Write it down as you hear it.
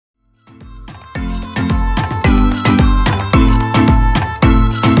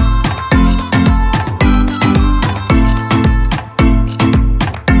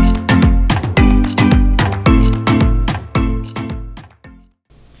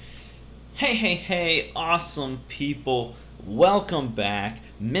Hey, awesome people. Welcome back.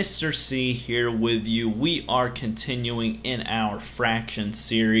 Mr. C here with you. We are continuing in our fraction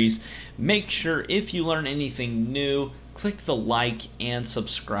series. Make sure if you learn anything new, click the like and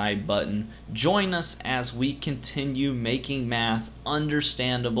subscribe button. Join us as we continue making math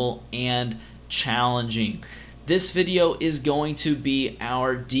understandable and challenging. This video is going to be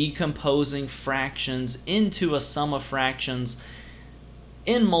our decomposing fractions into a sum of fractions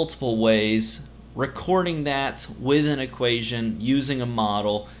in multiple ways, recording that with an equation using a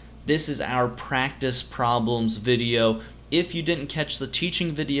model. This is our practice problems video. If you didn't catch the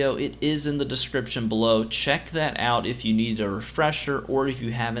teaching video, it is in the description below. Check that out if you need a refresher or if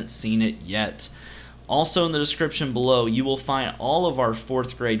you haven't seen it yet. Also in the description below, you will find all of our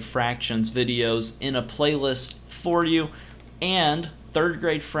 4th grade fractions videos in a playlist for you, and 3rd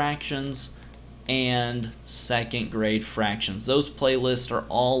grade fractions and 2nd grade fractions. Those playlists are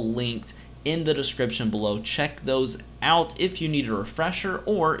all linked in the description below. Check those out if you need a refresher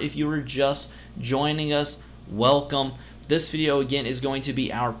or if you were just joining us. Welcome. This video again is going to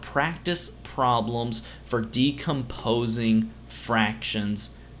be our practice problems for decomposing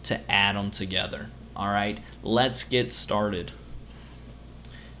fractions to add them together. Alright, let's get started.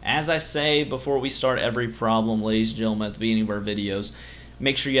 As I say before we start every problem, ladies and gentlemen, at the beginning of our videos,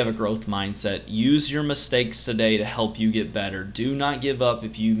 make sure you have a growth mindset. Use your mistakes today to help you get better. Do not give up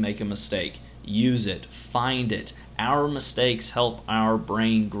if you make a mistake. Use it. Find it. Our mistakes help our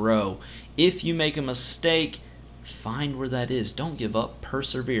brain grow. If you make a mistake, find where that is. Don't give up.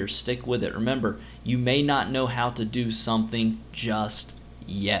 Persevere. Stick with it. Remember, you may not know how to do something just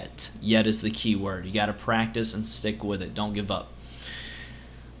yet. Yet is the key word. You got to practice and stick with it. Don't give up.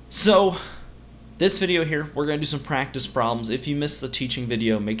 So, this video here, we're going to do some practice problems. If you missed the teaching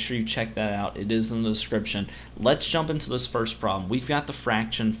video, make sure you check that out. It is in the description. Let's jump into this first problem. We've got the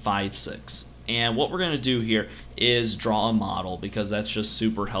fraction 5/6. And what we're going to do here is draw a model because that's just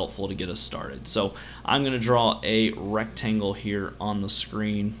super helpful to get us started. So I'm going to draw a rectangle here on the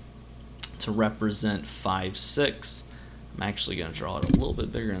screen to represent 5/6. I'm actually going to draw it a little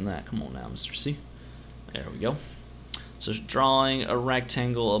bit bigger than that. Come on now, Mr. C. There we go. So drawing a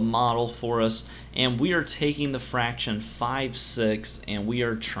rectangle, a model for us, and we are taking the fraction 5/6 and we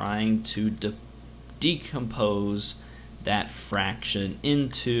are trying to decompose that fraction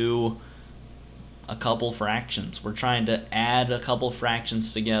into a couple fractions. We're trying to add a couple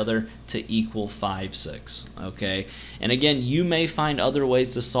fractions together to equal 5/6, okay? And again, you may find other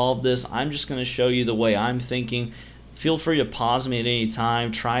ways to solve this. I'm just going to show you the way I'm thinking. Feel free to pause me at any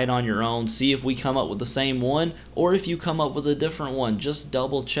time, try it on your own, see if we come up with the same one or if you come up with a different one. Just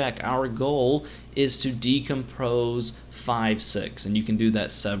double check. Our goal is to decompose 5/6, and you can do that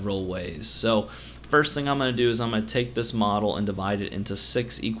several ways. So first thing I'm going to do is I'm going to take this model and divide it into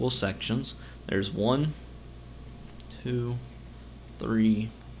 6 equal sections. There's 1, 2, 3,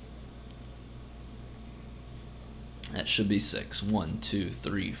 that should be 6. 1, 2,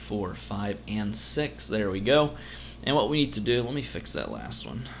 3, 4, 5, and 6. There we go. And what we need to do, let me fix that last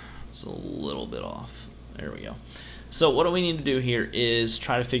one. It's a little bit off. There we go. So what do we need to do here is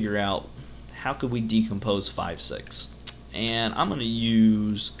try to figure out how could we decompose 5/6. And I'm going to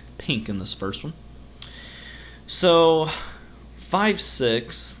use pink in this first one. So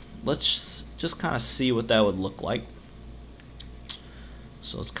 5/6, let's just kind of see what that would look like.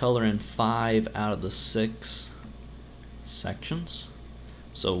 So let's color in 5 out of the 6 sections.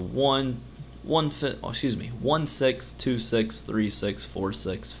 So 1, 6, 2, 6, 3, 6, 4,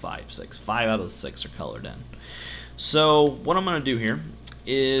 6, 5, 6. 5 out of the 6 are colored in. So what I'm going to do here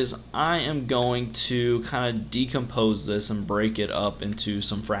is I am going to kind of decompose this and break it up into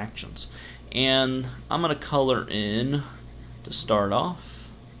some fractions. And I'm going to color in, to start off,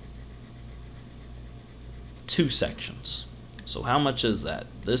 2 sections. So how much is that?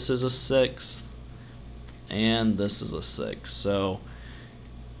 This is a 6 and this is a 6. So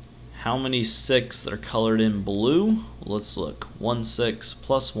how many 6 that are colored in blue? Let's look. 1 6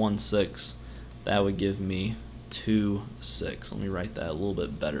 plus 1 6. That would give me 2 6. Let me write that a little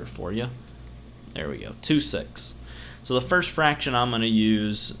bit better for you. There we go. 2 6. So the first fraction I'm going to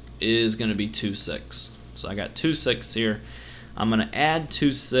use is going to be 2 6. So I got 2 6 here. I'm going to add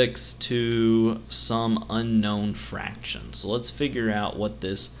 2 6 to some unknown fraction. So let's figure out what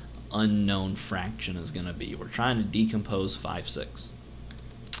this unknown fraction is going to be. We're trying to decompose 5/6.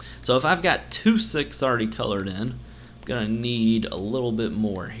 So if I've got 2 6 already colored in, I'm going to need a little bit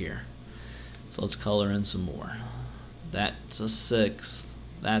more here. So let's color in some more. That's a 6.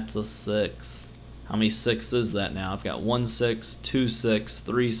 That's a 6. How many 6 is that now? I've got 1 6, 2 6,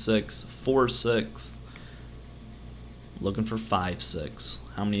 3 6, 4 6. Looking for 5 6.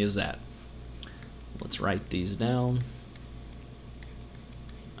 How many is that? Let's write these down.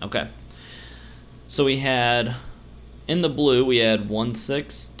 Okay. So we had, in the blue, we had 1,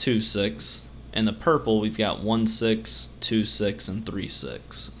 6, 2, 6. In the purple, we've got 1, 6, 2, 6, and 3,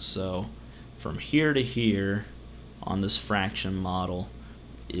 6. So from here to here on this fraction model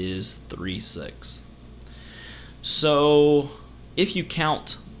is 3, 6. So if you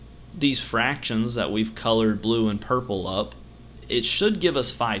count these fractions that we've colored blue and purple up, it should give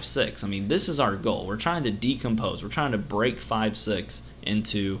us 5, 6. I mean, this is our goal. We're trying to decompose. We're trying to break 5, 6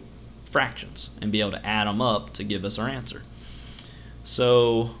 into fractions and be able to add them up to give us our answer.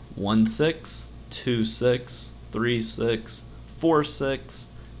 So 1, 6, 2, 6, 3, 6, 4, 6,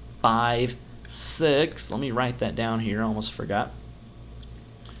 5, 6. Let me write that down here. I almost forgot.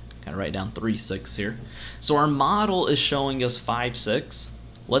 Gotta write down 3, 6 here. So our model is showing us 5, 6.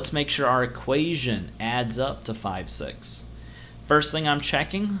 Let's make sure our equation adds up to 5, 6. First thing I'm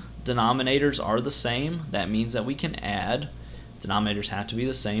checking, denominators are the same. That means that we can add. Denominators have to be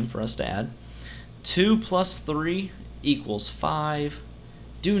the same for us to add. 2 plus 3 equals 5.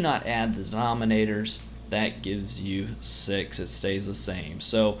 Do not add the denominators. That gives you 6. It stays the same.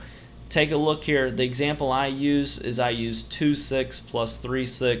 So take a look here. The example I use is I use 2, 6 plus 3,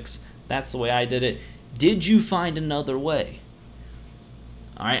 6. That's the way I did it. Did you find another way?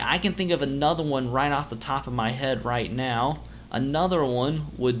 All right, I can think of another one right off the top of my head right now. Another one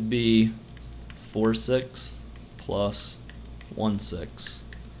would be 4, 6 plus 1, 6.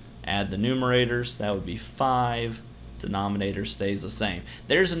 Add the numerators. That would be 5. Denominator stays the same.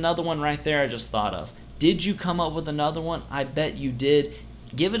 There's another one right there I just thought of. Did you come up with another one? I bet you did.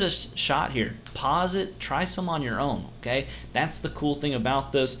 Give it a shot here. Pause it. Try some on your own, okay? That's the cool thing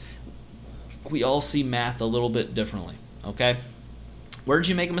about this. We all see math a little bit differently, okay? Where did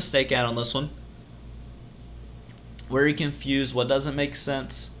you make a mistake at on this one? Where are you confused? What doesn't make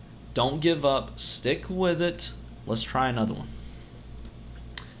sense? Don't give up. Stick with it. Let's try another one.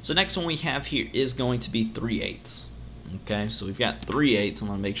 So next one we have here is going to be 3/8. Okay, so we've got 3/8. I'm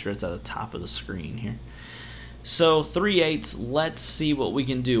going to make sure it's at the top of the screen here. So 3/8, let's see what we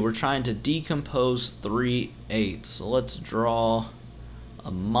can do. We're trying to decompose 3/8. So let's draw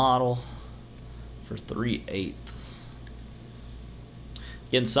a model for 3/8.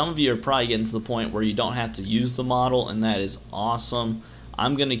 Again, some of you are probably getting to the point where you don't have to use the model, and that is awesome.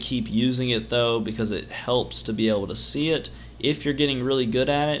 I'm going to keep using it though because it helps to be able to see it. If you're getting really good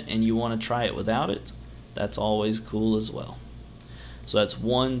at it and you want to try it without it, that's always cool as well. So that's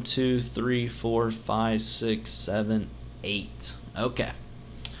 1, 2, 3, 4, 5, 6, 7, 8. Okay.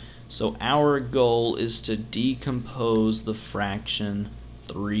 So our goal is to decompose the fraction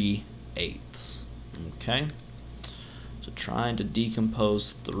 3/8. Okay. So trying to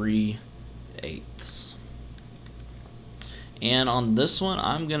decompose 3/8. And on this one,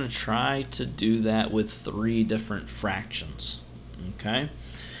 I'm going to try to do that with 3 different fractions. Okay.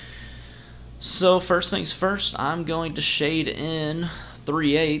 So first things first, I'm going to shade in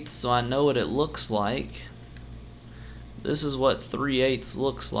 3/8 so I know what it looks like. This is what 3/8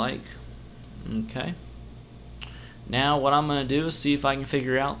 looks like. Okay. Now what I'm going to do is see if I can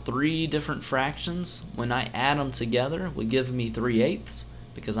figure out 3 different fractions. When I add them together, will give me 3/8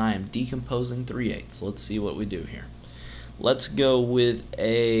 because I am decomposing 3/8. So let's see what we do here. Let's go with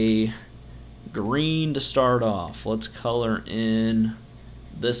a green to start off. Let's color in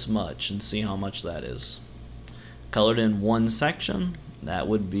this much and see how much that is. Colored in one section, that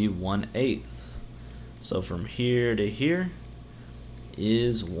would be 1/8. So from here to here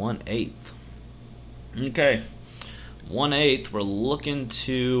is 1/8. Okay, 1/8, we're looking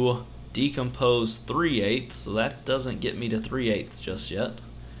to decompose 3/8, so that doesn't get me to 3/8 just yet.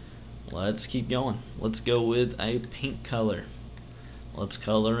 Let's keep going. Let's go with a pink color. Let's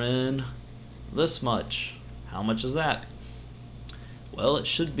color in this much. How much is that? Well, it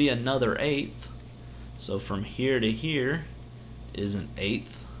should be another 1/8. So from here to here is an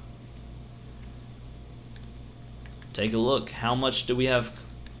 1/8. Take a look. How much do we have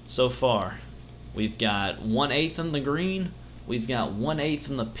so far? We've got 1/8 in the green. We've got 1/8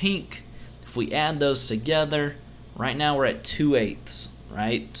 in the pink. If we add those together, right now we're at 2/8,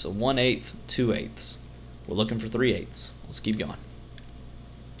 right? So 1/8, 2/8. We're looking for 3/8. Let's keep going.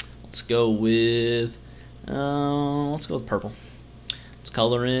 Let's go with purple. Let's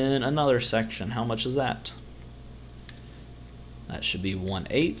color in another section. How much is that? That should be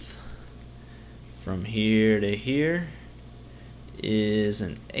 1/8. From here to here is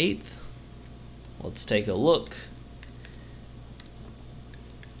an 1/8. Let's take a look.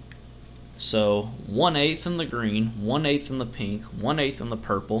 So 1/8 in the green, 1/8 in the pink, 1/8 in the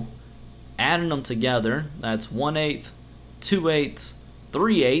purple. Adding them together, that's 1/8, 2/8,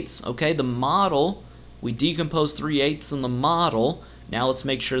 3/8. Okay, the model We decomposed 3/8 in the model. Now let's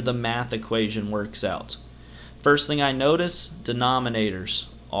make sure the math equation works out. First thing I notice, denominators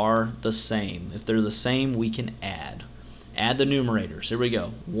are the same. If they're the same, we can add. Add the numerators. Here we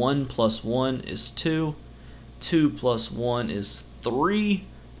go. 1 plus 1 is 2. 2 plus 1 is 3.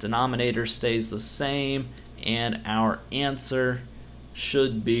 Denominator stays the same, and our answer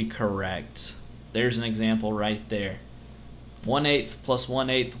should be correct. There's an example right there. 1/8 plus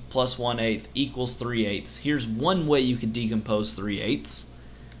 1/8 plus 1/8 equals 3/8. Here's one way you could decompose 3/8.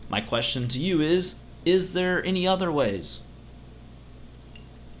 My question to you is there any other ways?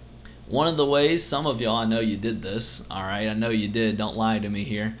 One of the ways, some of y'all, I know you did this, alright? I know you did, don't lie to me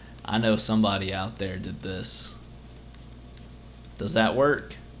here. I know somebody out there did this. Does that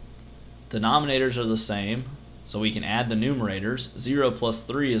work? Denominators are the same, so we can add the numerators. 0 plus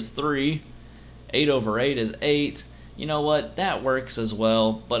 3 is 3. 8 over 8 is 8. You know what? That works as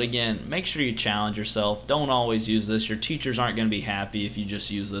well. But again, make sure you challenge yourself. Don't always use this. Your teachers aren't going to be happy if you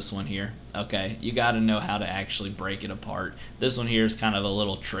just use this one here. Okay? You got to know how to actually break it apart. This one here is kind of a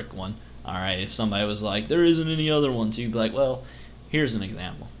little trick one. Alright? If somebody was like, there isn't any other ones, you'd be like, well, here's an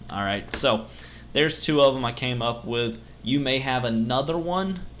example. Alright? So, there's two of them I came up with. You may have another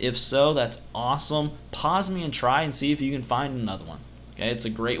one. If so, that's awesome. Pause me and try and see if you can find another one. Okay? It's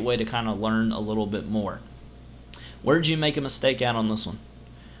a great way to kind of learn a little bit more. Where did you make a mistake at on this one?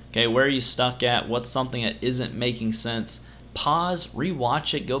 Okay, where are you stuck at? What's something that isn't making sense? Pause,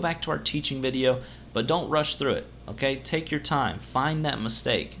 rewatch it, go back to our teaching video, but don't rush through it. Okay, take your time. Find that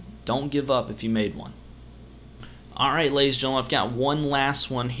mistake. Don't give up if you made one. Alright, ladies and gentlemen, I've got one last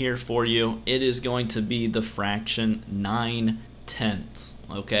one here for you. It is going to be the fraction 9/10.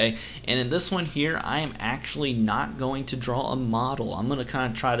 Okay, and in this one here, I am actually not going to draw a model. I'm going to kind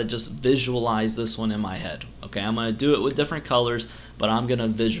of try to just visualize this one in my head. Okay, I'm going to do it with different colors, but I'm going to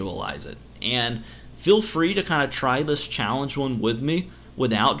visualize it. And feel free to kind of try this challenge one with me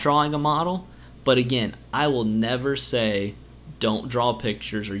without drawing a model. But again, I will never say don't draw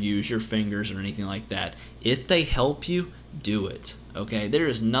pictures or use your fingers or anything like that. If they help you, do it. Okay, there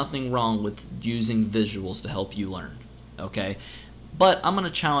is nothing wrong with using visuals to help you learn. Okay, but I'm going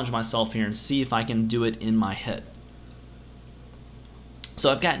to challenge myself here and see if I can do it in my head.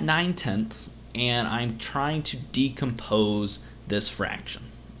 So I've got 9/10, and I'm trying to decompose this fraction.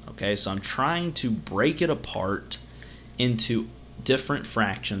 Okay, so I'm trying to break it apart into different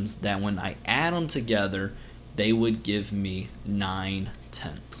fractions that when I add them together, they would give me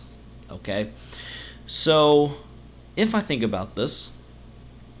 9/10. Okay, so if I think about this,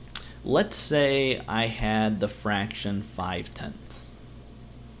 let's say I had the fraction 5/10.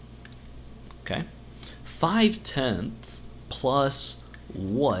 Okay, 5/10 plus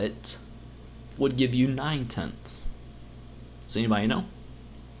what would give you 9/10? Does anybody know?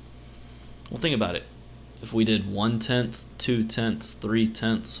 Well, think about it. If we did 1/10, 2/10,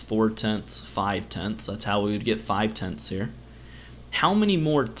 3/10, 4/10, 5/10, that's how we would get 5/10 here. How many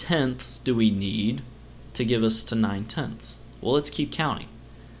more tenths do we need to give us to 9/10? Well, let's keep counting.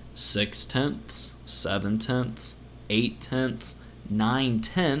 6/10, 7/10, 8/10,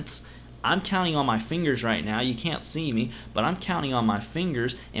 9/10. I'm counting on my fingers right now. You can't see me, but I'm counting on my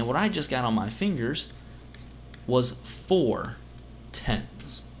fingers, and what I just got on my fingers was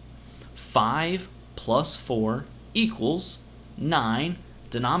 4/10. 5 plus 4 equals 9.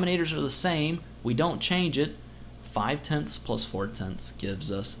 Denominators are the same. We don't change it. 5/10 plus 4/10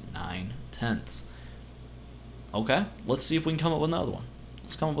 gives us 9/10. Okay, let's see if we can come up with another one.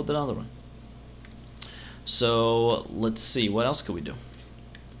 Let's come up with another one. So let's see, what else could we do?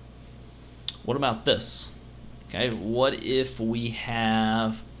 What about this? Okay, what if we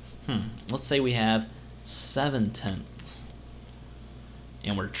have, let's say we have 7/10,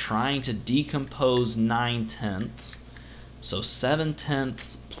 and we're trying to decompose 9/10. So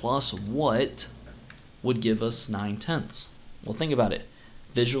 7/10 plus what would give us 9/10? Well, think about it.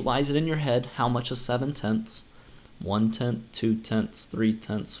 Visualize it in your head. How much is 7/10? 1/10, 2/10,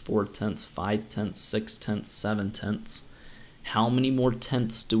 3/10, 4/10, 5/10, 6/10, 7/10. How many more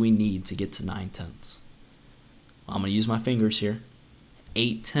tenths do we need to get to 9/10? Well, I'm going to use my fingers here.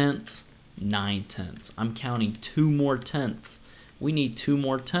 8/10, 9/10. I'm counting 2 more tenths. We need 2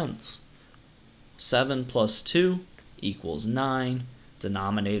 more tenths. 7 plus 2 equals 9.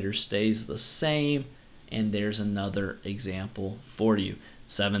 Denominator stays the same. And there's another example for you.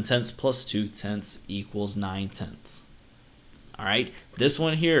 7/10 plus 2/10 equals 9/10. Alright, this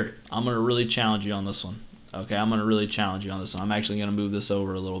one here, I'm going to really challenge you on this one. Okay, I'm going to really challenge you on this one. I'm actually going to move this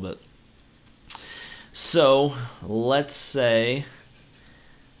over a little bit. So, let's say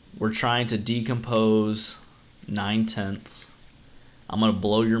we're trying to decompose 9/10. I'm going to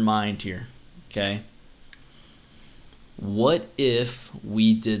blow your mind here. Okay, What if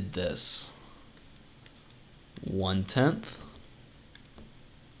we did this? 1/10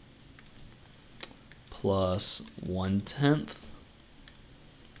 plus 1/10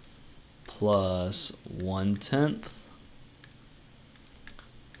 plus 1/10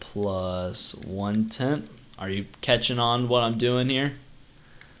 plus 1/10. Are you catching on what I'm doing here?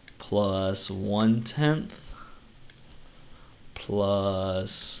 Plus 1/10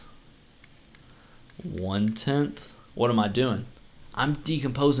 plus 1/10. What am I doing? I'm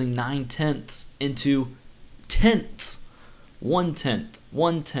decomposing 9/10 into tenths. 1/10,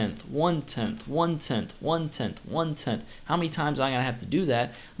 1/10, 1/10, 1/10, 1/10, 1/10. How many times am I gonna have to do that?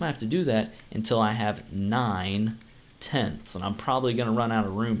 I'm gonna have to do that until I have 9/10, and I'm probably gonna run out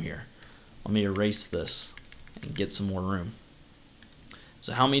of room here. Let me erase this and get some more room.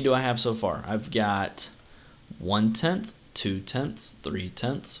 So how many do I have so far? I've got 1/10, 2/10,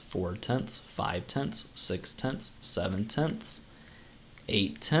 3/10, 4/10, 5/10, 6/10, 7/10,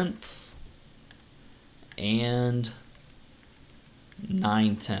 8/10, and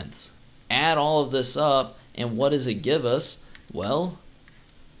 9/10. Add all of this up, and what does it give us? Well,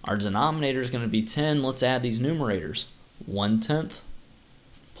 our denominator is going to be 10. Let's add these numerators. 1/10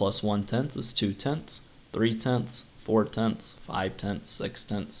 plus 1/10 is 2/10, 3/10, 4/10, 5/10,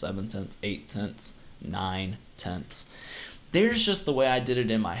 6/10, 7/10, 8/10, 9/10. There's just the way I did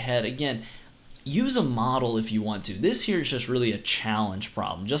it in my head. Again, use a model if you want to. This here is just really a challenge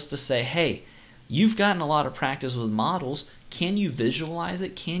problem, just to say, hey, you've gotten a lot of practice with models. Can you visualize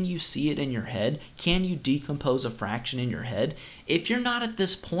it? Can you see it in your head? Can you decompose a fraction in your head? If you're not at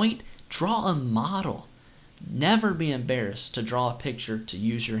this point, draw a model. Never be embarrassed to draw a picture, to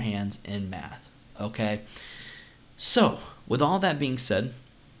use your hands in math, okay? So, with all that being said,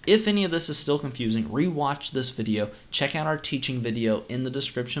 if any of this is still confusing, rewatch this video. Check out our teaching video in the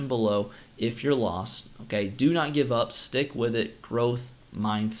description below if you're lost, okay? Do not give up. Stick with it. Growth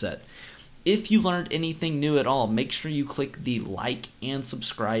mindset. If you learned anything new at all, make sure you click the like and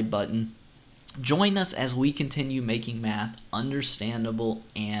subscribe button. Join us as we continue making math understandable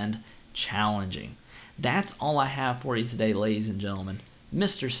and challenging. That's all I have for you today, ladies and gentlemen.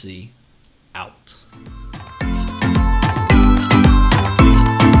 Mr. C, out.